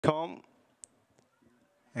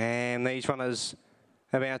And these runners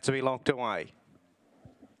about to be locked away.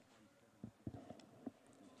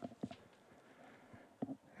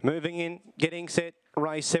 Moving in, getting set,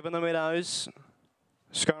 race 7, the Meadows.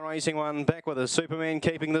 Sky Racing 1 back with a Superman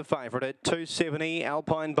keeping the favourite at 270.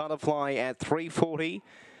 Alpine Butterfly at 340.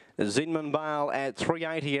 Zinman Bale at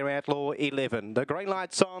 380, our Outlaw 11. The green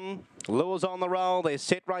light's on, lures on the roll. They're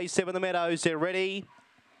set, race 7, the Meadows. They're ready.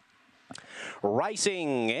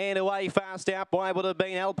 Racing and away fast out by would have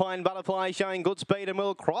been Alpine Butterfly showing good speed and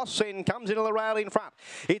will cross in, comes into the rail in front.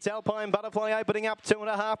 It's Alpine Butterfly opening up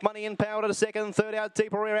 2.5, Money and Power to the second, third out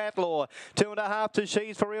deeper rear Outlaw. 2.5 to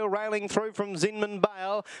She's for Real, railing through from Zinman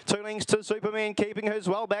Bale. 2 lengths to Superman keeping who's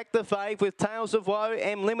well back the fave with Tales of Woe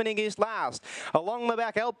and Limiting is last. Along the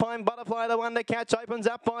back Alpine Butterfly the one to catch, opens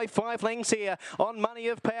up by 5 lengths here on Money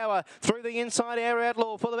of Power. Through the inside our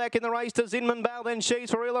Outlaw for the back in the race to Zinman Bale, then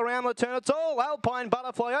She's for Real around the turn. It's all Alpine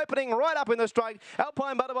Butterfly opening right up in the straight.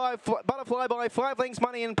 Alpine Butterfly by 5 lengths,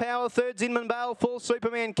 Money and Power. Third, Zinman Bale. Fourth,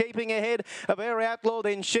 Superman keeping ahead of our Outlaw.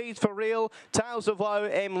 Then She's for Real, Tales of Woe,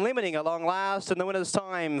 and Limiting along last. And the winner's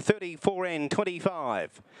time, 34 and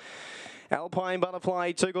 25. Alpine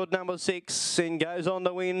Butterfly, too good, number 6, and goes on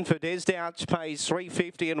to win for Des Douch. Pays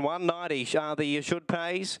 350 and 190 are the should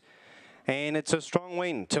pays. And it's a strong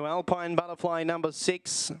win to Alpine Butterfly number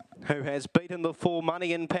 6, who has beaten the 4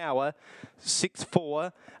 Money and Power.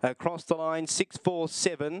 6-4 across the line,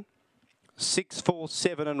 6-4-7.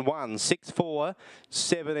 6-4-7 and 1.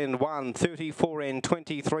 6-4-7 and 1. 34 and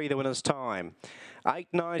 23 the winner's time.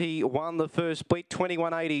 8.90 won the first split.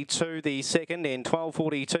 21.82 the second, and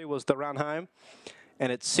 12.42 was the run home.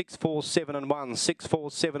 And it's 6-4-7 and 1,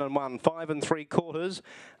 6-4-7 and 1, 5 3/4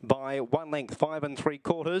 by 1 length, 5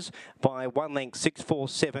 3/4 by 1 length,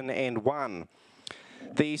 6-4-7 and 1.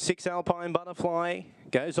 The 6 Alpine Butterfly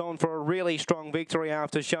goes on for a really strong victory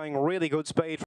after showing really good speed.